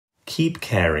keep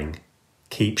caring,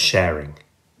 keep sharing.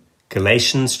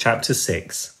 Galatians chapter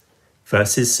 6,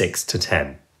 verses 6 to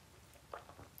 10.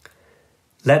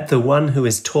 Let the one who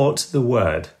is taught the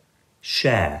word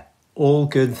share all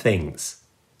good things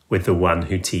with the one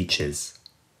who teaches.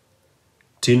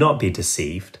 Do not be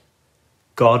deceived.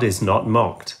 God is not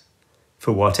mocked,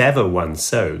 for whatever one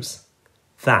sows,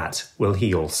 that will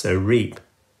he also reap.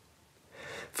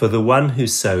 For the one who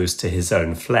sows to his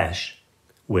own flesh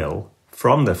will,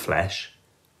 from the flesh,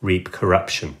 reap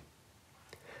corruption.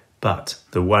 But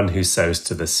the one who sows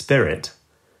to the Spirit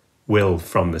will,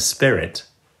 from the Spirit,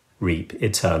 reap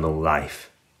eternal life.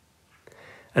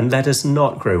 And let us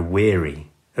not grow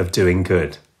weary of doing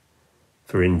good,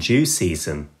 for in due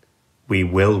season we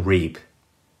will reap,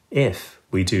 if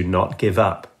we do not give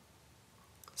up.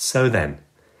 So then,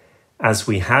 as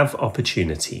we have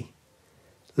opportunity,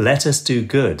 let us do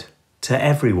good to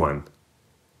everyone,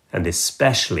 and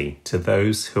especially to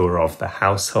those who are of the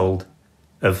household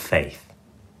of faith.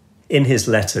 In his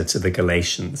letter to the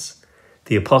Galatians,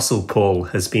 the Apostle Paul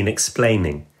has been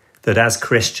explaining that as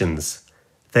Christians,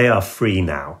 they are free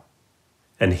now.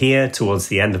 And here, towards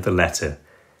the end of the letter,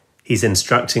 he's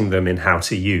instructing them in how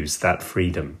to use that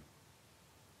freedom.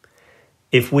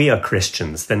 If we are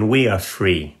Christians, then we are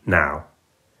free now.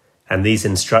 And these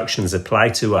instructions apply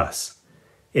to us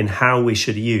in how we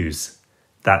should use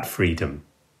that freedom.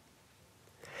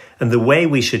 And the way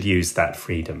we should use that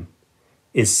freedom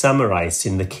is summarized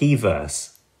in the key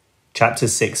verse, chapter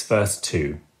 6, verse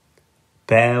 2.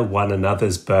 Bear one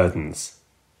another's burdens.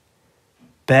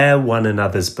 Bear one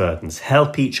another's burdens.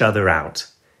 Help each other out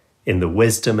in the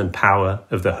wisdom and power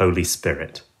of the Holy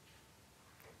Spirit.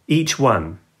 Each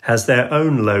one has their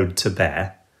own load to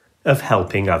bear of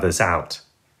helping others out.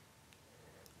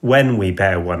 When we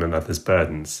bear one another's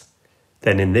burdens,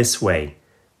 then in this way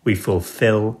we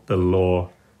fulfill the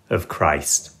law of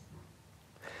Christ.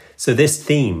 So this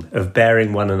theme of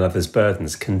bearing one another's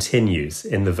burdens continues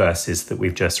in the verses that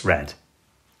we've just read.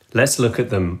 Let's look at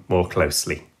them more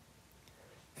closely.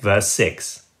 Verse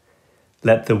 6.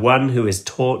 Let the one who is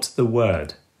taught the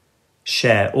word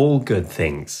share all good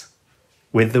things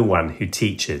with the one who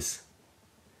teaches.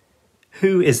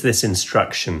 Who is this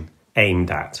instruction aimed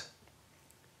at?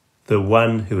 The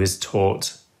one who is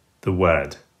taught the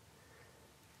word.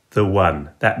 The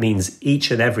one, that means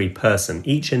each and every person,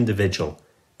 each individual.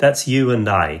 That's you and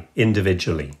I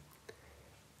individually.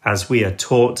 As we are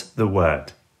taught the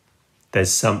word,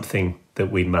 there's something that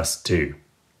we must do.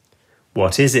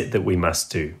 What is it that we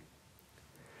must do?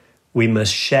 We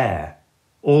must share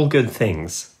all good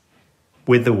things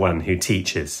with the one who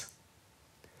teaches.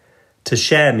 To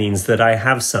share means that I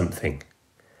have something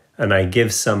and I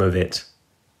give some of it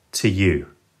to you.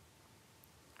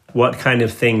 What kind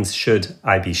of things should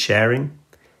I be sharing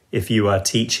if you are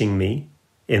teaching me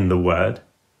in the word?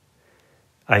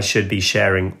 I should be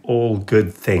sharing all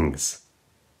good things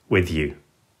with you.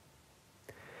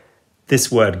 This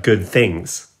word good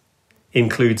things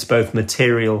includes both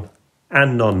material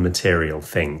and non-material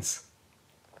things.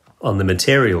 On the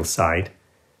material side,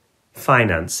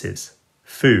 finances,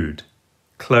 food,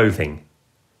 clothing,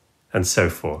 and so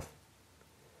forth.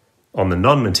 On the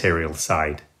non-material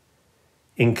side,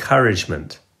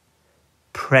 encouragement,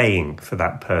 praying for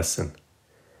that person.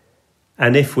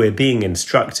 And if we're being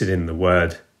instructed in the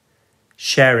word,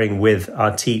 sharing with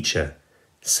our teacher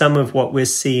some of what we're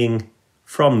seeing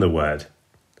from the word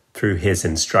through his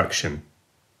instruction.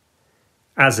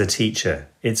 As a teacher,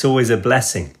 it's always a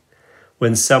blessing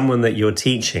when someone that you're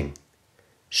teaching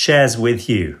shares with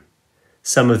you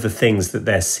some of the things that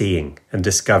they're seeing and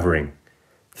discovering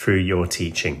through your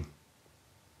teaching.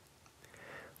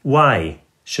 Why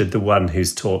should the one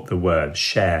who's taught the word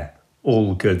share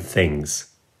all good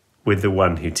things with the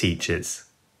one who teaches?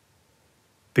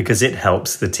 Because it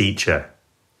helps the teacher.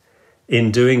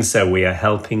 In doing so, we are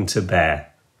helping to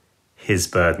bear his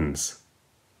burdens.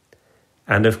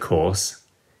 And of course,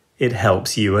 it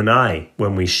helps you and I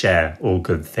when we share all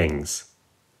good things,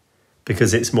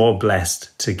 because it's more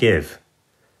blessed to give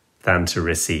than to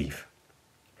receive.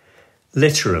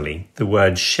 Literally, the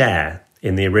word share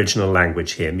in the original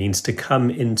language here means to come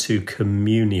into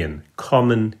communion,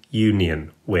 common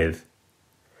union with.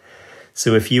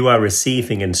 So if you are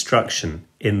receiving instruction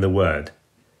in the word,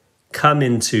 come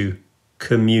into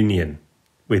communion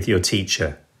with your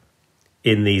teacher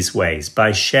in these ways,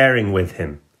 by sharing with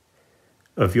him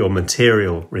of your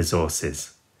material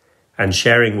resources and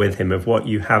sharing with him of what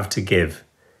you have to give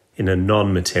in a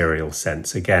non-material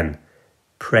sense. Again,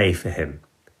 pray for him,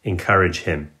 encourage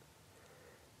him,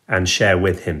 and share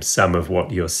with him some of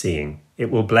what you're seeing. It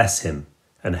will bless him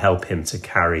and help him to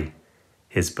carry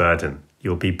his burden.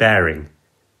 You'll be bearing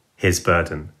his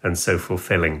burden, and so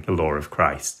fulfilling the law of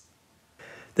Christ.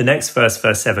 The next verse,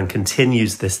 verse 7,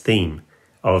 continues this theme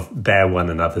of bear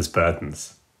one another's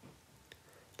burdens.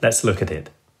 Let's look at it.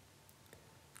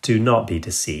 Do not be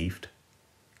deceived.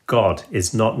 God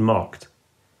is not mocked.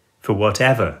 For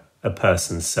whatever a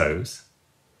person sows,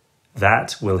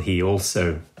 that will he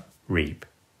also reap.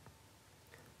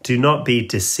 Do not be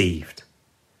deceived.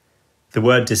 The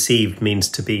word deceived means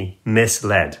to be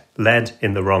misled, led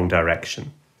in the wrong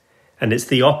direction. And it's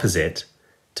the opposite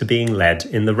to being led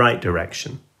in the right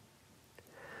direction.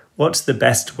 What's the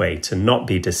best way to not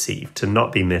be deceived, to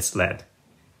not be misled?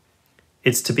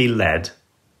 It's to be led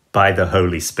by the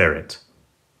Holy Spirit.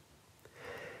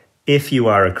 If you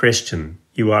are a Christian,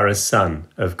 you are a son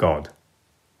of God.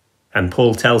 And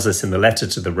Paul tells us in the letter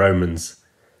to the Romans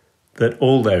that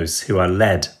all those who are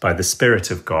led by the Spirit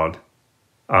of God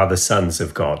are the sons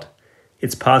of God.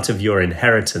 It's part of your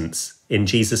inheritance in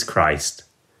Jesus Christ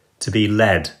to be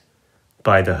led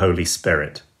by the Holy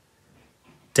Spirit,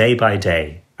 day by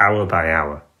day, hour by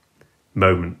hour,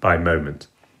 moment by moment.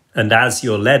 And as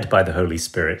you're led by the Holy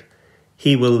Spirit,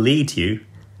 he will lead you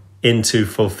into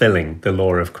fulfilling the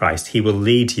law of Christ. He will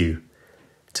lead you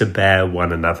to bear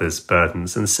one another's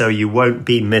burdens, and so you won't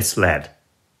be misled.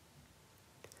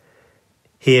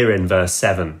 Here in verse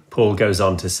 7, Paul goes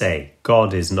on to say,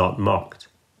 God is not mocked.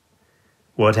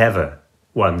 Whatever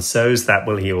one sows, that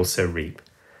will he also reap.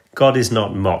 God is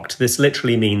not mocked. This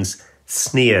literally means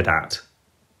sneered at.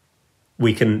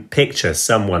 We can picture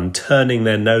someone turning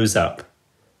their nose up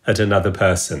at another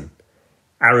person,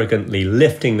 arrogantly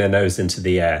lifting their nose into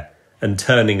the air and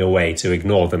turning away to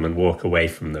ignore them and walk away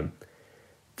from them.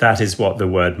 That is what the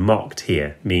word mocked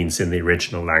here means in the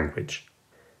original language.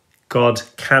 God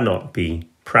cannot be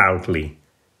proudly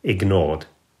ignored,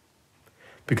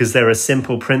 because there are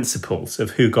simple principles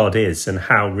of who God is and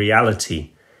how reality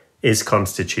is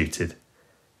constituted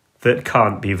that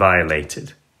can't be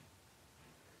violated.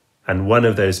 And one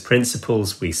of those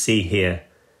principles we see here,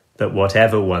 that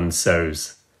whatever one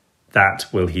sows, that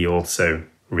will he also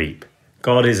reap.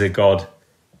 God is a God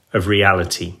of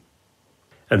reality.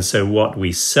 And so what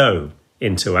we sow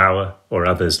into our or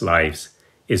others' lives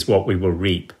is what we will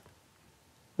reap.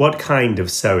 What kind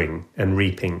of sowing and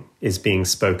reaping is being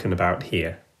spoken about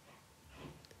here?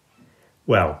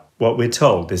 Well, what we're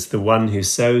told is the one who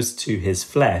sows to his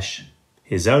flesh,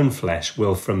 his own flesh,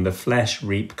 will from the flesh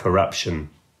reap corruption.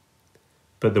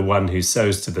 But the one who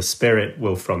sows to the Spirit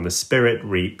will from the Spirit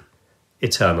reap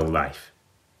eternal life.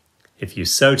 If you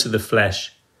sow to the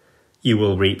flesh, you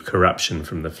will reap corruption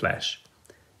from the flesh.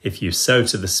 If you sow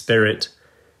to the Spirit,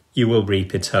 you will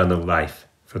reap eternal life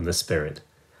from the Spirit.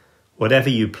 Whatever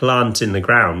you plant in the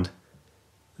ground,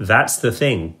 that's the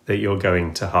thing that you're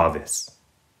going to harvest.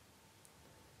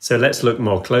 So let's look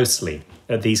more closely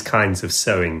at these kinds of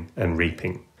sowing and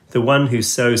reaping. The one who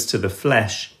sows to the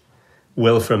flesh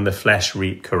will from the flesh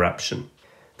reap corruption.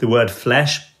 The word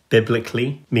flesh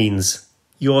biblically means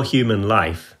your human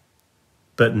life,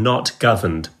 but not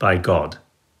governed by God.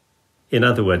 In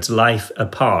other words, life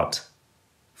apart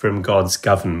from God's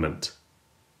government.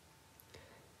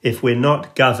 If we're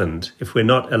not governed, if we're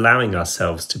not allowing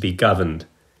ourselves to be governed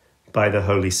by the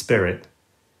Holy Spirit,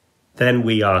 then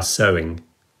we are sowing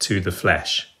to the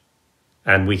flesh.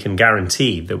 And we can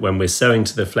guarantee that when we're sowing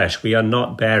to the flesh, we are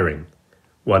not bearing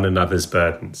one another's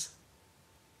burdens.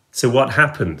 So what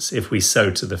happens if we sow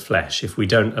to the flesh, if we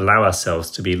don't allow ourselves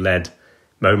to be led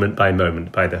moment by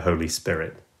the Holy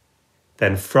Spirit?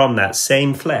 Then from that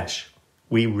same flesh,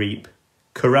 we reap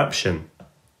corruption.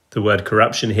 The word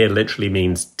corruption here literally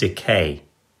means decay.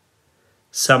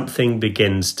 Something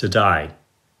begins to die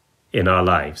in our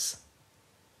lives.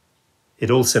 It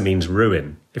also means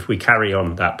ruin. If we carry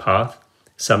on that path,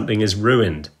 something is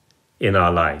ruined in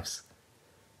our lives.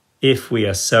 If we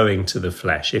are sowing to the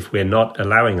flesh, if we're not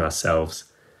allowing ourselves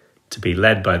to be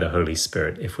led by the Holy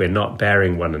Spirit, if we're not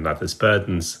bearing one another's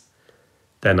burdens,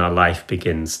 then our life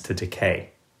begins to decay.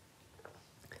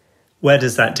 Where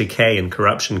does that decay and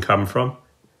corruption come from?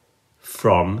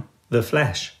 From the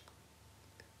flesh.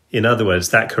 In other words,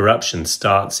 that corruption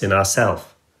starts in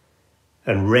ourself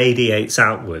and radiates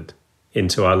outward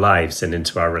into our lives and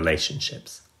into our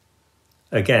relationships.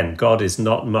 Again, God is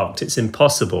not mocked. It's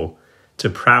impossible to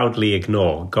proudly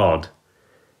ignore God,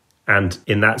 and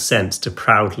in that sense, to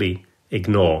proudly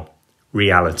ignore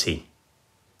reality.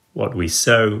 What we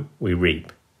sow, we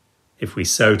reap. If we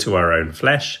sow to our own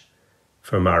flesh,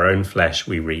 from our own flesh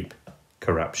we reap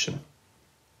corruption.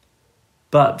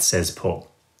 But, says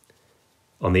Paul,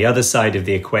 on the other side of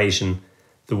the equation,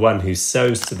 the one who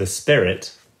sows to the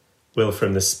Spirit will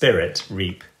from the Spirit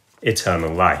reap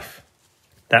eternal life.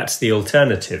 That's the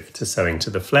alternative to sowing to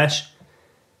the flesh,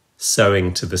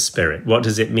 sowing to the Spirit. What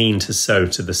does it mean to sow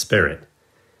to the Spirit?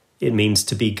 It means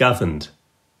to be governed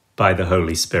by the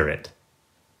Holy Spirit.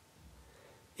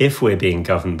 If we're being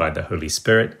governed by the Holy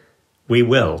Spirit, we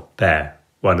will bear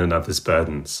one another's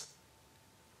burdens.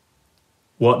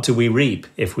 What do we reap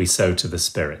if we sow to the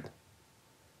Spirit?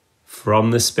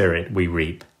 From the Spirit we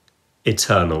reap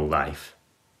eternal life.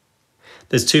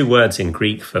 There's two words in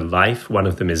Greek for life. One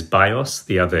of them is bios,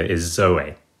 the other is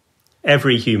zoe.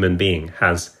 Every human being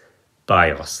has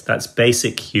bios. That's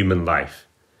basic human life.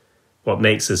 What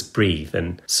makes us breathe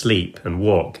and sleep and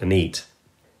walk and eat.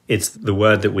 It's the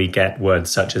word that we get words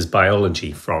such as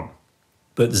biology from.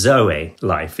 But zoe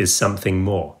life is something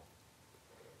more.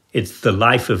 It's the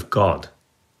life of God.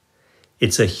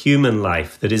 It's a human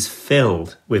life that is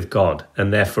filled with God,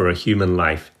 and therefore a human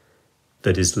life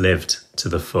that is lived to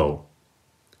the full.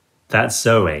 That's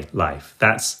Zoe life.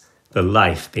 That's the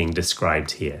life being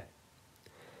described here.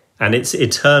 And it's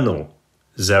eternal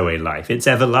Zoe life. It's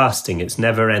everlasting. It's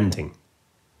never ending.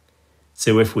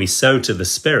 So if we sow to the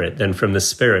Spirit, then from the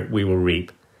Spirit we will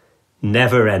reap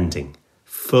never ending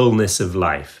fullness of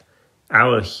life.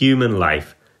 Our human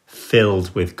life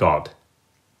filled with God.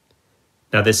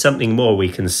 Now there's something more we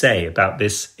can say about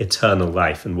this eternal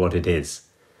life and what it is.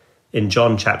 In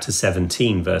John chapter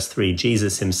 17, verse 3,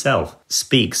 Jesus himself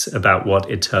speaks about what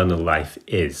eternal life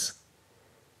is.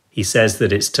 He says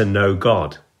that it's to know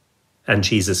God and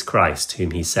Jesus Christ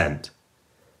whom he sent.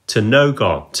 To know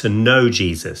God, to know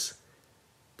Jesus,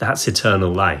 that's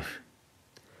eternal life.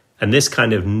 And this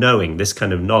kind of knowing, this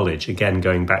kind of knowledge, again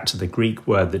going back to the Greek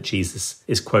word that Jesus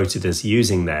is quoted as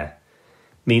using there,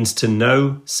 means to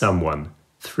know someone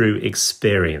through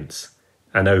experience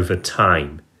and over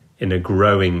time in a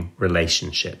growing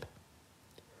relationship.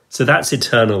 So that's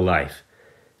eternal life.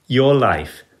 Your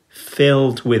life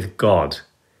filled with God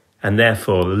and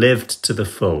therefore lived to the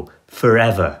full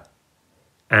forever.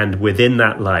 And within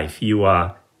that life, you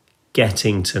are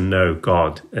getting to know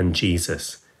God and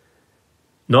Jesus.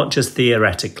 Not just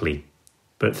theoretically,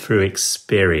 but through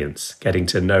experience, getting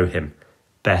to know him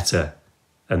better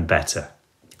and better.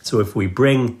 So if we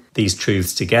bring these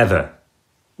truths together,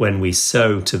 when we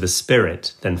sow to the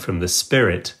Spirit, then from the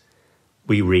Spirit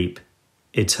we reap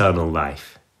eternal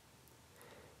life.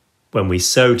 When we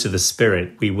sow to the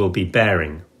Spirit, we will be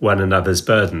bearing one another's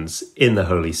burdens in the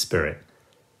Holy Spirit.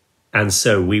 And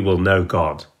so we will know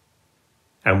God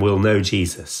and will know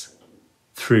Jesus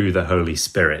through the Holy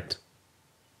Spirit.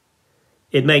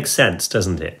 It makes sense,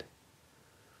 doesn't it?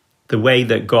 The way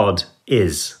that God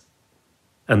is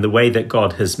and the way that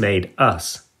God has made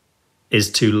us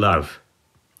is to love,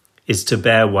 is to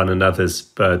bear one another's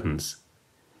burdens.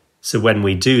 So when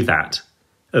we do that,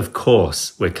 of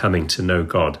course we're coming to know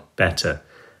God better.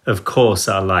 Of course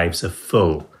our lives are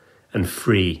full and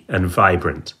free and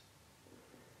vibrant.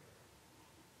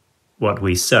 What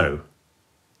we sow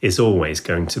is always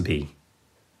going to be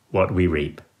what we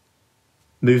reap.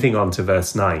 Moving on to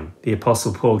verse 9, the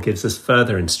Apostle Paul gives us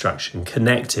further instruction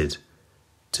connected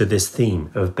to this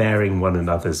theme of bearing one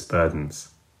another's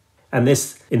burdens. And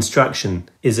this instruction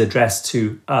is addressed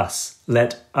to us.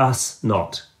 Let us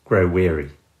not grow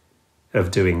weary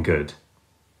of doing good.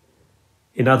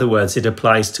 In other words, it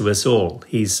applies to us all.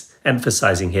 He's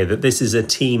emphasizing here that this is a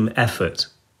team effort.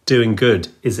 Doing good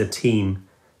is a team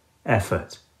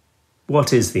effort.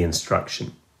 What is the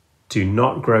instruction? Do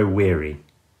not grow weary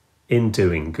in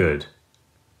doing good.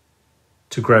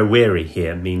 To grow weary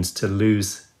here means to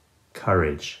lose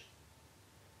courage,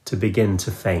 to begin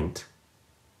to faint,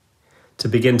 to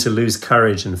begin to lose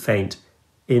courage and faint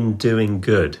in doing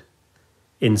good,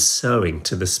 in sowing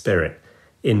to the Spirit,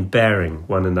 in bearing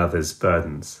one another's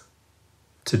burdens.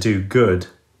 To do good,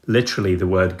 literally the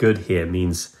word good here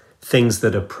means things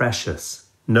that are precious,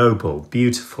 noble,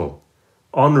 beautiful,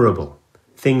 honourable,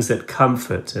 things that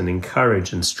comfort and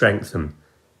encourage and strengthen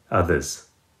others.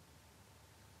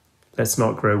 Let's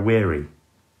not grow weary,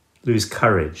 lose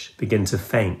courage, begin to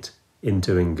faint in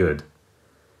doing good.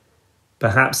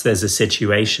 Perhaps there's a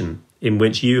situation in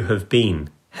which you have been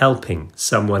helping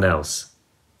someone else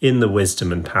in the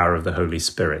wisdom and power of the Holy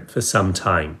Spirit for some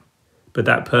time, but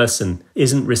that person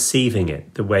isn't receiving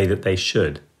it the way that they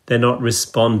should. They're not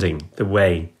responding the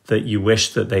way that you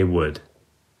wish that they would.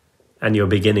 And you're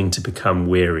beginning to become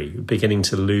weary, you're beginning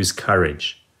to lose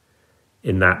courage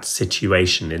in that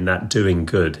situation, in that doing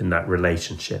good, in that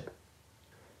relationship.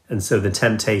 And so the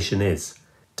temptation is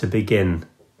to begin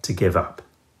to give up.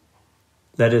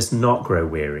 Let us not grow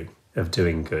weary of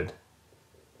doing good.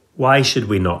 Why should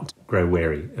we not grow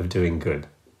weary of doing good?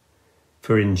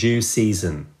 For in due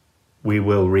season we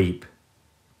will reap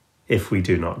if we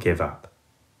do not give up.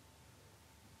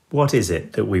 What is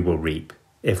it that we will reap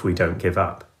if we don't give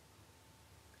up?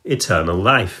 Eternal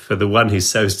life. For the one who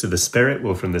sows to the Spirit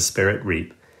will from the Spirit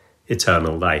reap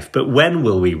eternal life. But when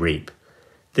will we reap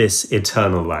this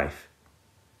eternal life?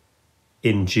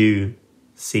 In due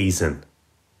season.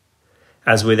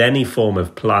 As with any form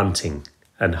of planting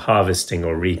and harvesting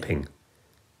or reaping,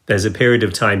 there's a period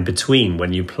of time between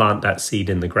when you plant that seed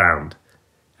in the ground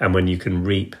and when you can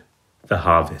reap the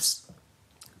harvest.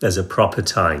 There's a proper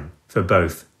time for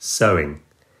both sowing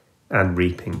and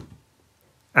reaping.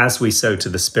 As we sow to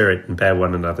the Spirit and bear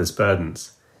one another's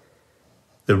burdens,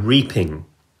 the reaping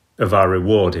of our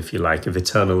reward, if you like, of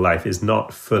eternal life is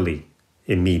not fully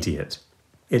immediate.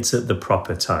 It's at the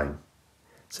proper time.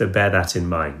 So bear that in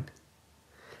mind.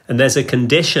 And there's a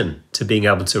condition to being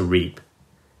able to reap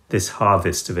this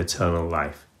harvest of eternal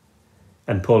life.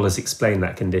 And Paul has explained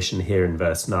that condition here in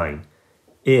verse 9.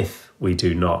 If we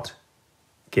do not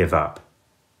give up.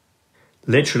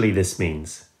 Literally, this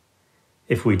means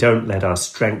if we don't let our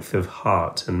strength of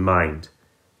heart and mind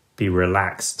be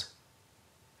relaxed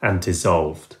and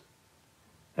dissolved.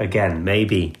 Again,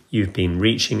 maybe you've been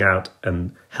reaching out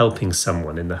and helping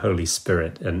someone in the Holy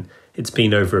Spirit, and it's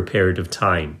been over a period of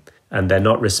time, and they're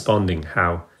not responding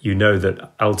how you know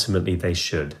that ultimately they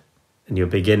should. And you're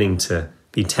beginning to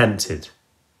be tempted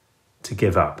to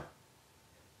give up,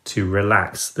 to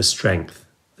relax the strength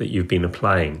that you've been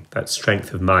applying, that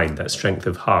strength of mind, that strength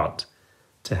of heart,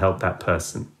 to help that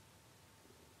person.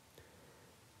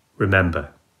 Remember,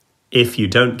 if you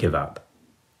don't give up,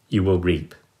 you will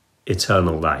reap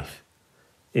eternal life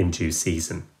in due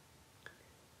season.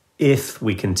 If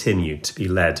we continue to be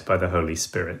led by the Holy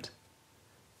Spirit,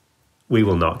 we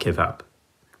will not give up,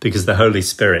 because the Holy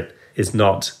Spirit is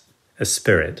not a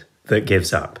spirit that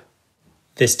gives up.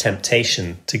 This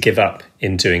temptation to give up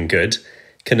in doing good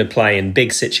can apply in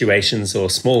big situations or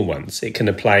small ones. It can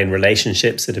apply in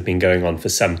relationships that have been going on for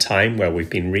some time, where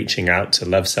we've been reaching out to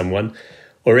love someone,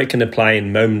 or it can apply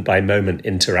in moment-by-moment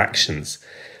interactions,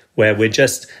 where we're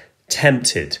just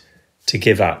tempted to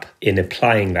give up in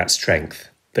applying that strength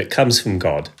that comes from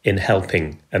God in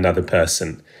helping another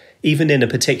person. Even in a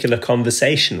particular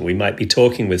conversation, we might be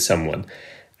talking with someone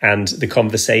and the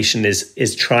conversation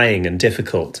is trying and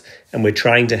difficult, and we're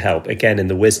trying to help, again, in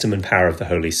the wisdom and power of the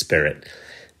Holy Spirit.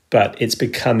 But it's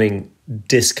becoming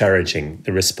discouraging,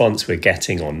 the response we're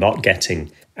getting or not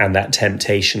getting, and that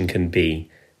temptation can be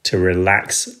to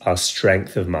relax our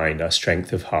strength of mind, our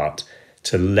strength of heart,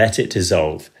 to let it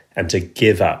dissolve and to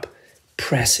give up,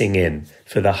 pressing in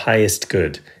for the highest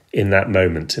good in that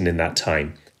moment and in that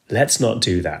time. Let's not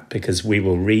do that, because we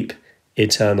will reap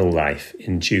eternal life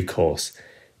in due course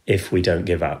if we don't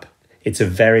give up. It's a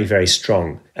very, very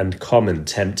strong and common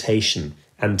temptation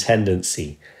and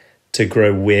tendency to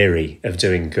grow weary of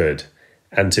doing good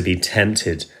and to be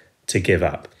tempted to give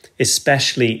up,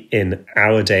 especially in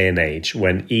our day and age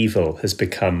when evil has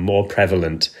become more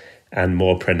prevalent and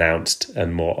more pronounced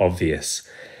and more obvious.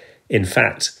 In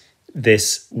fact,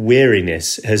 this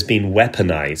weariness has been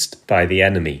weaponized by the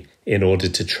enemy in order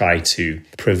to try to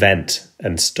prevent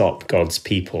and stop God's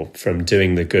people from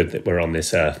doing the good that we're on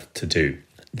this earth to do.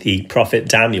 The prophet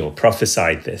Daniel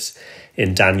prophesied this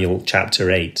in Daniel chapter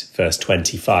 8, verse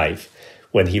 25,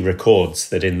 when he records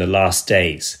that in the last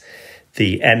days,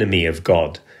 the enemy of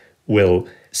God will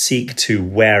seek to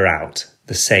wear out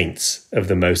the saints of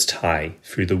the Most High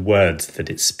through the words that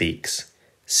it speaks,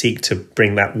 seek to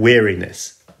bring that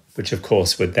weariness, which of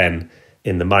course would then,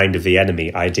 in the mind of the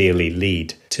enemy, ideally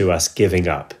lead to us giving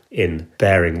up in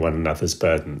bearing one another's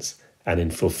burdens and in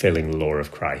fulfilling the law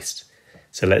of Christ.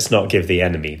 So let's not give the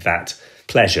enemy that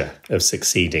pleasure of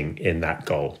succeeding in that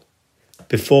goal.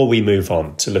 Before we move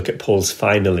on to look at Paul's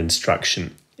final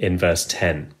instruction in verse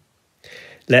 10,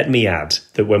 let me add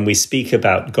that when we speak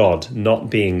about God not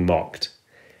being mocked,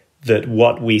 that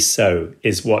what we sow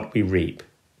is what we reap,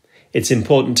 it's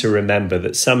important to remember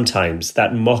that sometimes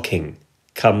that mocking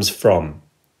comes from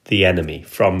the enemy,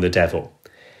 from the devil.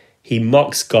 He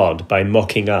mocks God by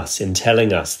mocking us in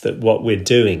telling us that what we're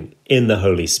doing in the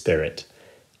Holy Spirit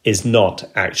is not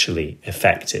actually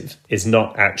effective, is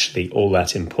not actually all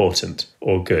that important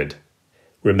or good.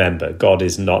 Remember, God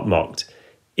is not mocked.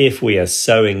 If we are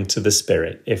sowing to the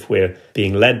Spirit, if we're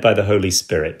being led by the Holy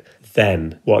Spirit,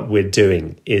 then what we're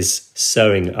doing is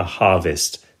sowing a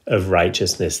harvest of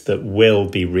righteousness that will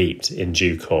be reaped in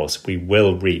due course. We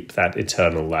will reap that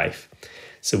eternal life.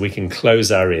 So we can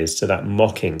close our ears to that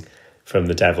mocking from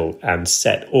the devil and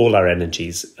set all our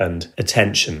energies and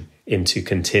attention into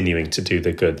continuing to do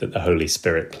the good that the Holy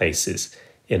Spirit places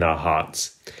in our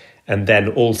hearts. And then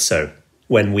also,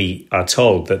 when we are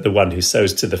told that the one who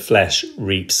sows to the flesh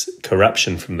reaps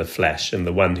corruption from the flesh, and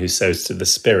the one who sows to the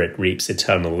Spirit reaps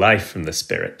eternal life from the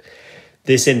Spirit.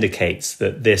 This indicates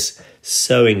that this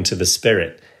sowing to the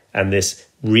Spirit and this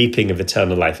reaping of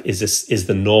eternal life is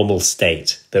the normal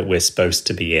state that we're supposed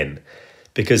to be in,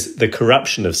 because the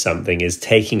corruption of something is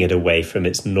taking it away from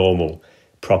its normal,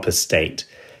 proper state.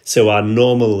 So our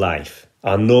normal life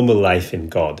in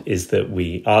God is that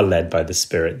we are led by the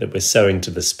Spirit, that we're sowing to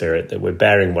the Spirit, that we're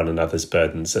bearing one another's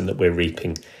burdens, and that we're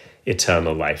reaping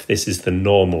eternal life. This is the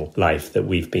normal life that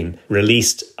we've been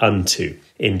released unto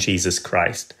in Jesus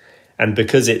Christ. And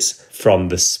because it's from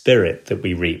the Spirit that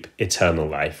we reap eternal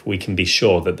life, we can be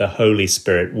sure that the Holy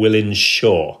Spirit will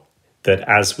ensure that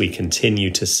as we continue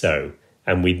to sow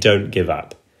and we don't give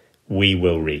up, we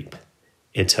will reap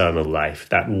eternal life,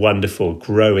 that wonderful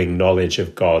growing knowledge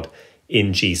of God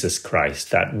in Jesus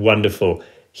Christ, that wonderful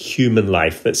human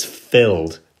life that's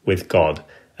filled with God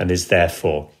and is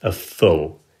therefore a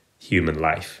full human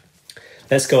life.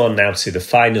 Let's go on now to the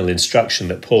final instruction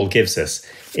that Paul gives us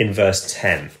in verse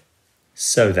 10.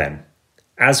 So then,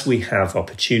 as we have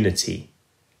opportunity,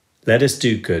 let us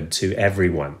do good to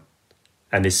everyone,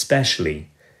 and especially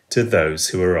to those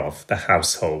who are of the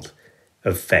household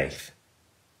of faith.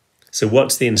 So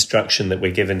what's the instruction that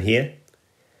we're given here?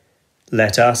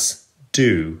 Let us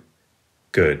do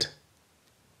good.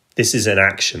 This is an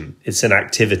action. It's an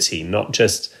activity, not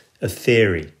just a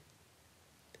theory.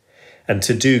 And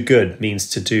to do good means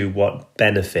to do what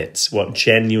benefits, what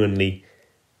genuinely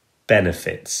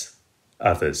benefits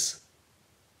others.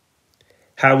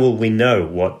 How will we know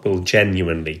what will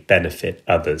genuinely benefit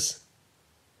others?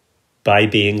 By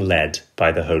being led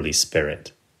by the Holy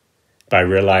Spirit, by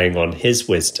relying on His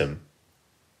wisdom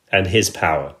and His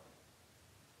power.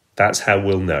 That's how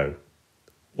we'll know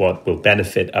what will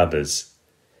benefit others,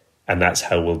 and that's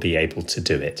how we'll be able to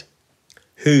do it.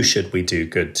 Who should we do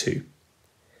good to?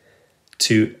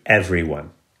 To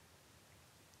everyone.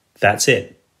 That's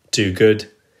it. Do good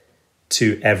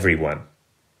to everyone.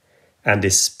 And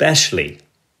especially,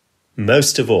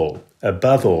 most of all,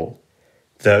 above all,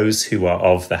 those who are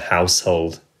of the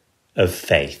household of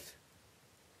faith.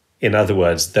 In other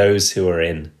words, those who are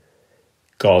in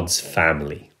God's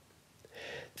family.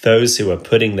 Those who are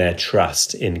putting their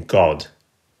trust in God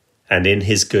and in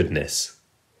His goodness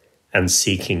and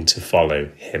seeking to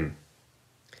follow Him.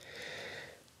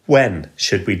 When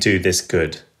should we do this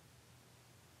good?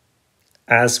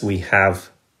 As we have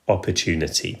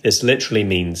opportunity. This literally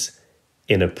means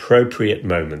in appropriate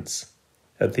moments,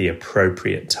 at the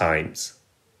appropriate times.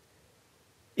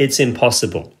 It's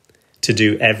impossible to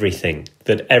do everything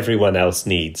that everyone else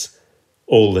needs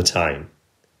all the time.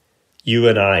 You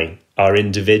and I are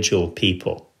individual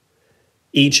people.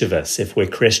 Each of us, if we're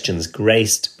Christians,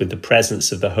 graced with the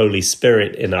presence of the Holy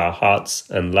Spirit in our hearts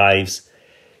and lives,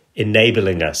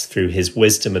 enabling us through His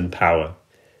wisdom and power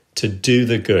to do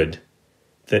the good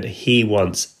that He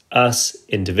wants us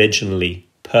individually,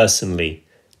 personally,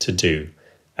 to do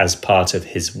as part of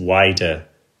His wider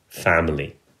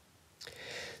family.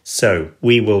 So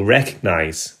we will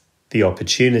recognize the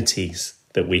opportunities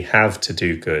that we have to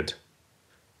do good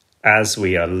as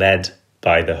we are led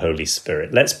by the Holy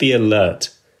Spirit. Let's be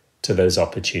alert to those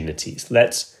opportunities.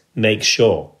 Let's make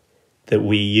sure that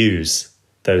we use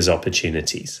those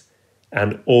opportunities,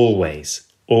 and always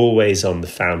on the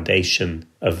foundation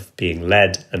of being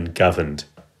led and governed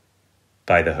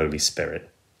by the Holy Spirit.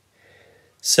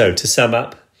 So to sum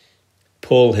up,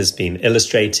 Paul has been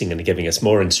illustrating and giving us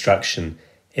more instruction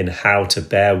in how to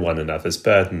bear one another's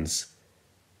burdens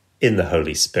in the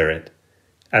Holy Spirit,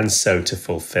 and so to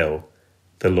fulfill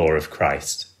the law of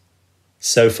Christ.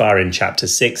 So far in chapter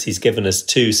 6, he's given us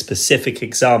 2 specific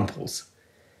examples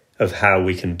of how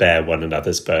we can bear one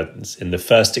another's burdens. In the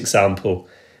first example,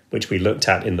 which we looked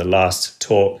at in the last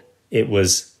talk, it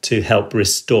was to help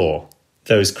restore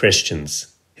those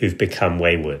Christians who've become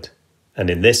wayward. And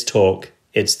in this talk,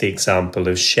 it's the example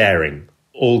of sharing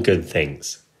all good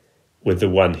things with the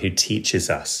one who teaches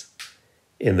us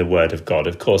in the Word of God.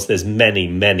 Of course, there's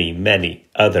many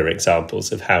other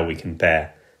examples of how we can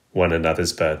bear one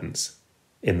another's burdens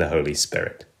in the Holy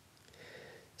Spirit.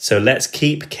 So let's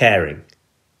keep caring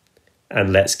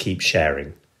and let's keep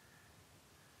sharing.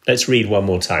 Let's read one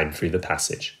more time through the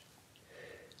passage.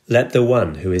 Let the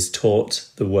one who is taught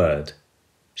the word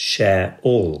share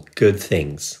all good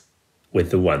things with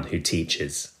the one who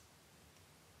teaches.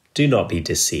 Do not be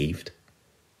deceived.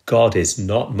 God is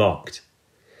not mocked.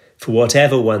 For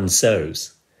whatever one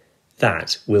sows,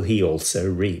 that will he also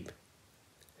reap.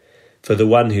 For the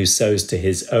one who sows to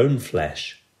his own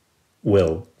flesh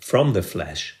will, from the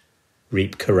flesh,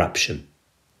 reap corruption.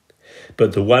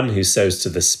 But the one who sows to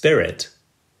the Spirit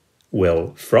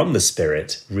will, from the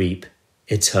Spirit, reap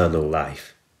eternal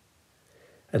life.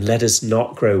 And let us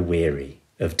not grow weary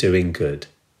of doing good,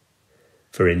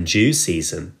 for in due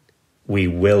season we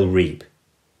will reap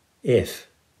if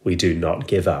we do not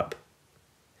give up.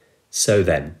 So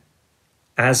then,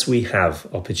 as we have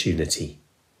opportunity,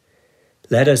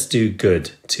 let us do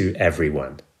good to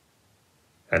everyone,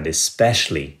 and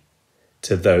especially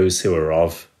to those who are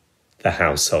of the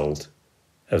household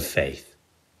of faith.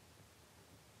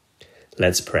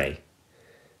 Let's pray.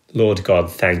 Lord God,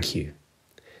 thank you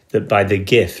that by the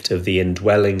gift of the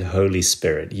indwelling Holy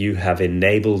Spirit, you have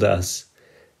enabled us,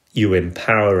 you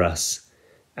empower us,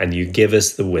 and you give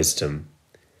us the wisdom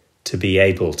to be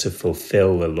able to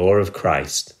fulfill the law of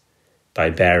Christ by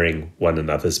bearing one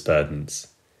another's burdens,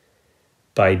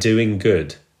 by doing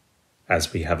good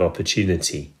as we have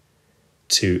opportunity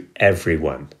to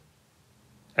everyone,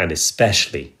 and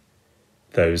especially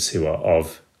those who are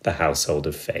of the household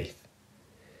of faith.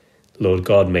 Lord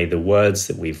God, may the words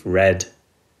that we've read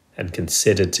and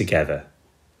considered together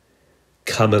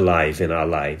come alive in our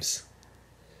lives.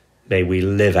 May we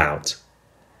live out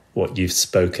what you've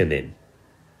spoken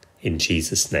in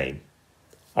Jesus' name.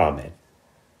 Amen.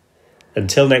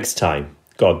 Until next time,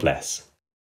 God bless.